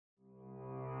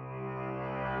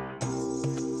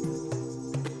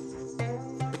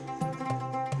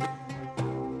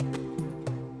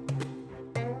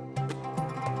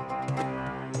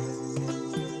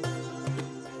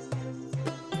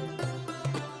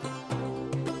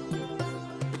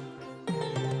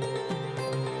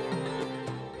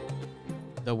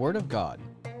The Word of God.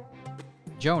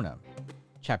 Jonah,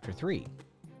 chapter 3.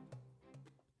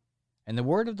 And the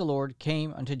word of the Lord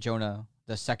came unto Jonah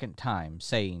the second time,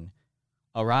 saying,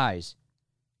 Arise,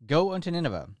 go unto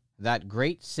Nineveh, that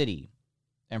great city,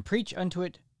 and preach unto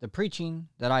it the preaching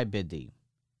that I bid thee.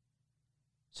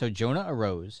 So Jonah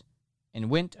arose,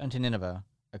 and went unto Nineveh,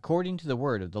 according to the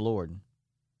word of the Lord.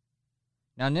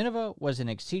 Now Nineveh was an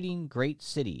exceeding great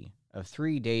city of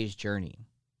 3 days' journey.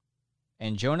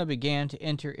 And Jonah began to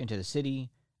enter into the city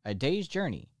a day's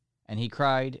journey, and he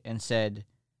cried and said,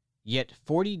 Yet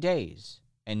 40 days,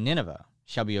 and Nineveh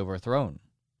shall be overthrown.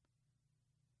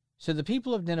 So the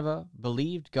people of Nineveh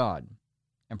believed God,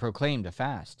 and proclaimed a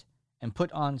fast, and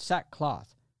put on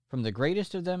sackcloth, from the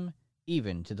greatest of them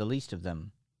even to the least of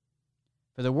them.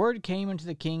 For the word came unto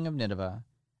the king of Nineveh,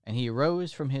 and he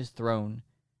arose from his throne,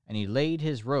 and he laid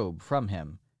his robe from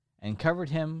him, and covered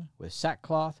him with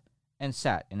sackcloth, and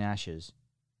sat in ashes.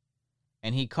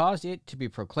 And he caused it to be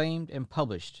proclaimed and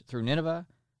published through Nineveh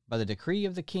by the decree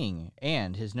of the king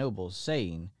and his nobles,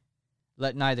 saying,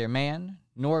 Let neither man,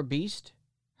 nor beast,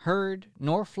 herd,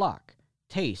 nor flock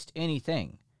taste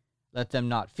anything. Let them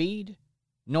not feed,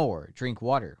 nor drink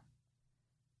water.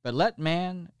 But let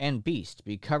man and beast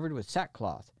be covered with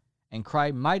sackcloth, and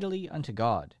cry mightily unto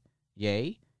God.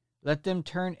 Yea, let them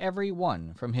turn every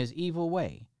one from his evil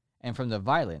way, and from the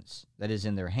violence that is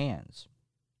in their hands.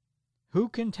 Who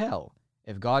can tell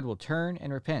if God will turn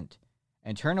and repent,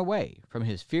 and turn away from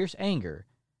his fierce anger,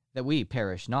 that we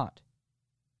perish not?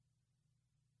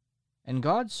 And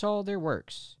God saw their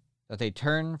works, that they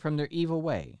turned from their evil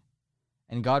way,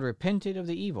 and God repented of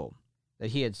the evil that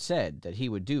he had said that he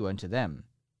would do unto them,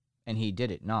 and he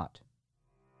did it not.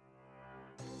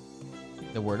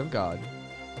 The Word of God.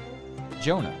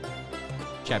 Jonah,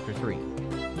 chapter 3.